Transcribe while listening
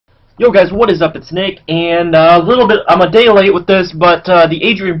Yo guys, what is up? It's Nick, and I'm a day late with this, but the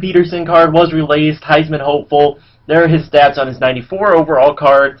Adrian Peterson card was released, Heisman hopeful. There are his stats on his 94 overall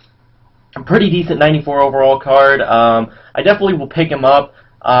card. A pretty decent 94 overall card. I definitely will pick him up.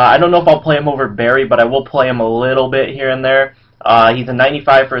 I don't know if I'll play him over Barry, but I will play him a little bit here and there. He's a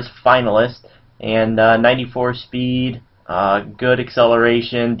 95 for his finalist, and 94 speed, good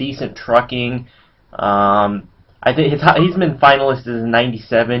acceleration, decent trucking. I think his Heisman finalist is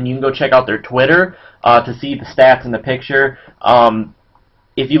 97. You can go check out their Twitter to see the stats in the picture.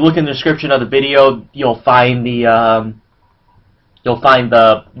 If you look in the description of the video, you'll find their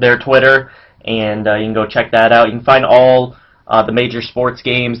Twitter, and you can go check that out. You can find all the major sports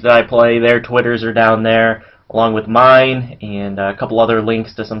games that I play. Their Twitters are down there, along with mine, and a couple other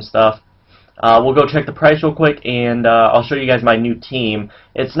links to some stuff. We'll go check the price real quick, and I'll show you guys my new team.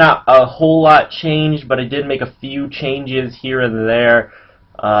 It's not a whole lot changed, but I did make a few changes here and there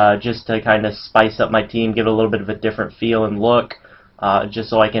just to kind of spice up my team, give it a little bit of a different feel and look, just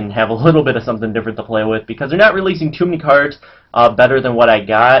so I can have a little bit of something different to play with, because they're not releasing too many cards better than what I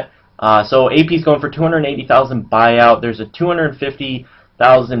got. So AP's going for 280,000 buyout. There's a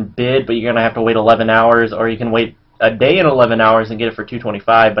 250,000 bid, but you're going to have to wait 11 hours, or you can wait a day and 11 hours and get it for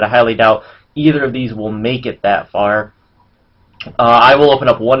 225, but I highly doubt either of these will make it that far. I will open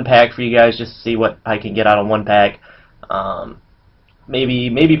up one pack for you guys just to see what I can get out of one pack.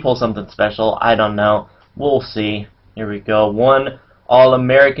 Maybe pull something special. I don't know. We'll see. Here we go. One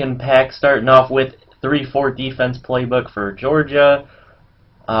All-American pack starting off with 3-4 defense playbook for Georgia.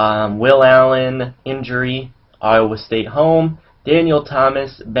 Will Allen, injury, Iowa State home. Daniel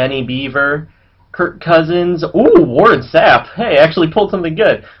Thomas, Benny Beaver. Kirk Cousins, ooh, Warren Sapp, hey, actually pulled something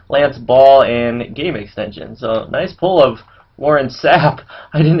good. Lance Ball and game extension, so nice pull of Warren Sapp.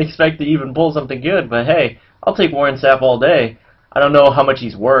 I didn't expect to even pull something good, but hey, I'll take Warren Sapp all day. I don't know how much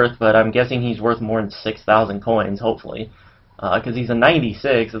he's worth, but I'm guessing he's worth more than 6,000 coins, hopefully, because he's a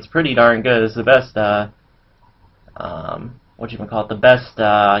 96. It's pretty darn good. It's the best, whatchamacallit, the best,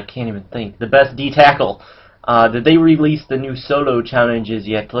 I can't even think, the best D-tackle. Did they release the new solo challenges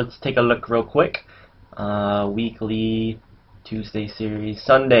yet? Let's take a look real quick. Weekly, Tuesday series,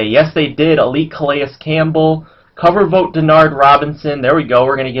 Sunday. Yes, they did. Elite Calais Campbell. Cover vote Denard Robinson. There we go.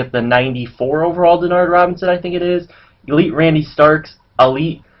 We're going to get the 94 overall Denard Robinson, I think it is. Elite Randy Starks.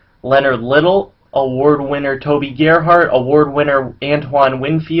 Elite Leonard Little. Award winner Toby Gerhart. Award winner Antoine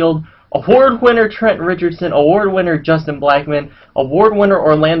Winfield. Award winner Trent Richardson, award winner Justin Blackman, award winner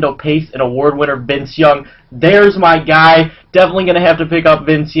Orlando Pace, and award winner Vince Young. There's my guy. Definitely going to have to pick up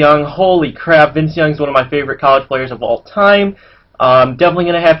Vince Young. Holy crap, Vince Young's one of my favorite college players of all time. Definitely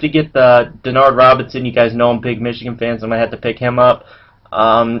going to have to get the Denard Robinson. You guys know I'm big Michigan fans, so I'm going to have to pick him up.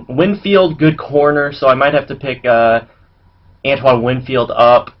 Winfield, good corner, so I might have to pick Antoine Winfield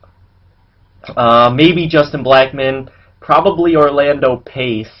up. Maybe Justin Blackman, probably Orlando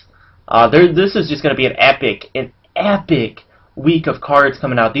Pace. This is just going to be an epic week of cards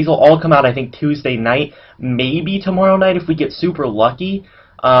coming out. These will all come out, I think, Tuesday night, maybe tomorrow night if we get super lucky.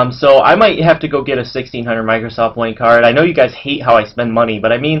 So I might have to go get a 1600 Microsoft Point card. I know you guys hate how I spend money,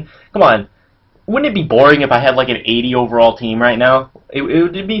 but I mean, come on. Wouldn't it be boring if I had like an 80 overall team right now? It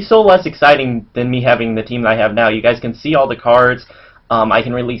would be so less exciting than me having the team that I have now. You guys can see all the cards. I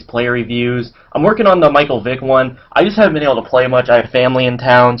can release player reviews. I'm working on the Michael Vick one. I just haven't been able to play much. I have family in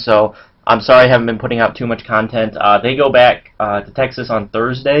town, so I'm sorry I haven't been putting out too much content. They go back to Texas on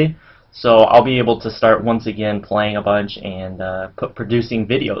Thursday, so I'll be able to start once again playing a bunch and producing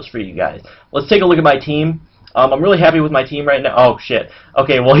videos for you guys. Let's take a look at my team. I'm really happy with my team right now. Oh, shit.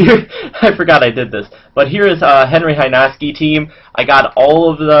 Okay, well, here, I forgot I did this. But here is Henry Hynoski team. I got all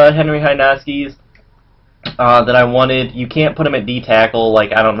of the Henry Hynoskis that I wanted. You can't put them at D-tackle,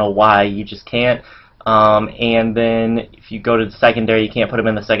 like, I don't know why, you just can't. And then if you go to the secondary, you can't put him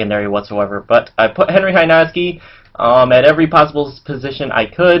in the secondary whatsoever. But I put Henry Hynoski at every possible position I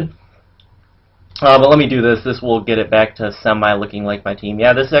could. But let me do this. This will get it back to semi looking like my team.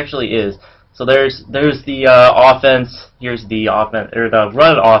 Yeah, this actually is. So there's the offense. Here's the offense, or the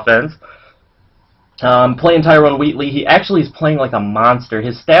run offense. Playing Tyrone Wheatley. He actually is playing like a monster.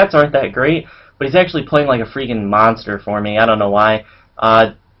 His stats aren't that great, but he's actually playing like a freaking monster for me. I don't know why.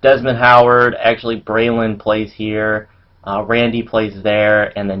 Desmond Howard, actually Braylon plays here. Randy plays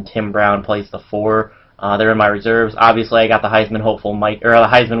there, and then Tim Brown plays the 4. They're in my reserves. Obviously, I got the Heisman hopeful the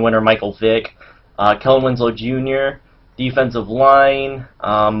Heisman winner Michael Vick. Kellen Winslow Jr. Defensive line.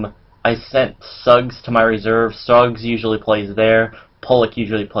 I sent Suggs to my reserve. Suggs usually plays there. Pollock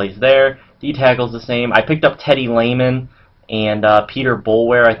usually plays there. D-tackle's the same. I picked up Teddy Lehman and Peter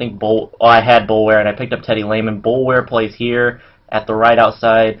Boulware. I think I had Boulware, and I picked up Teddy Lehman. Boulware plays here at the right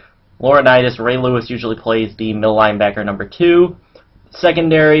outside. Laurinaitis, Ray Lewis usually plays the middle linebacker number 2.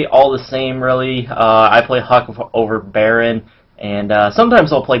 Secondary, all the same really. I play Huck over Barron, and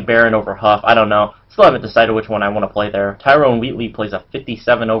sometimes I'll play Barron over Huff. I don't know. Still haven't decided which one I want to play there. Tyrone Wheatley plays a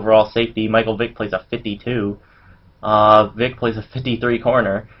 57 overall safety. Michael Vick plays a 52. Vick plays a 53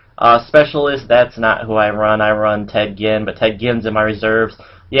 corner. Specialist, that's not who I run. I run Ted Ginn, but Ted Ginn's in my reserves.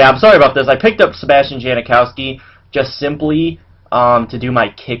 Yeah, I'm sorry about this. I picked up Sebastian Janikowski just simply to do my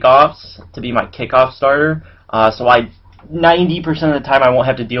kickoffs, to be my kickoff starter. So 90% of the time I won't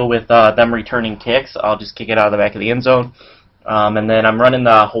have to deal with them returning kicks. I'll just kick it out of the back of the end zone. And then I'm running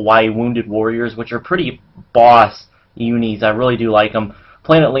the Hawaii Wounded Warriors, which are pretty boss unis. I really do like them.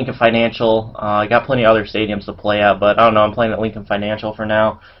 Playing at Lincoln Financial. I got plenty of other stadiums to play at, but I don't know. I'm playing at Lincoln Financial for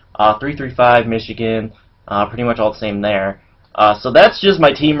now. 335 Michigan. Pretty much all the same there. So that's just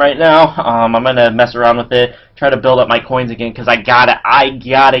my team right now. I'm gonna mess around with it, try to build up my coins again, because I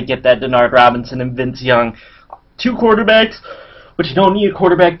gotta get that Denard Robinson and Vince Young. 2 quarterbacks, which you don't need a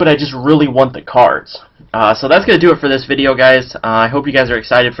quarterback, but I just really want the cards. So that's going to do it for this video, guys. I hope you guys are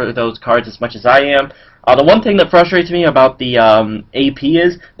excited for those cards as much as I am. The one thing that frustrates me about the AP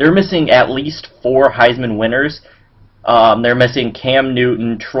is they're missing at least 4 Heisman winners. They're missing Cam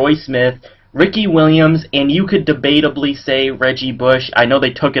Newton, Troy Smith, Ricky Williams, and you could debatably say Reggie Bush. I know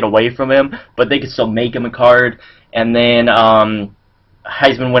they took it away from him, but they could still make him a card. And then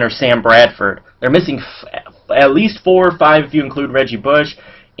Heisman winner Sam Bradford. They're missing at least 4 or 5 if you include Reggie Bush,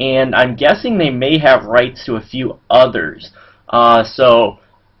 and I'm guessing they may have rights to a few others. So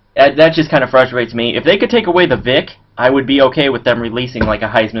that just kind of frustrates me. If they could take away the Vic, I would be okay with them releasing like a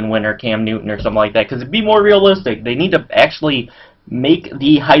Heisman winner, Cam Newton, or something like that, because it'd be more realistic. They need to actually make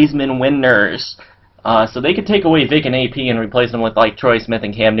the Heisman winners. So they could take away Vic and AP and replace them with like Troy Smith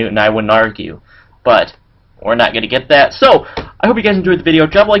and Cam Newton. I wouldn't argue, but we're not going to get that. So I hope you guys enjoyed the video.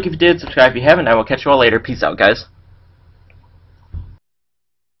 Drop a like if you did, subscribe if you haven't. I will catch you all later. Peace out, guys.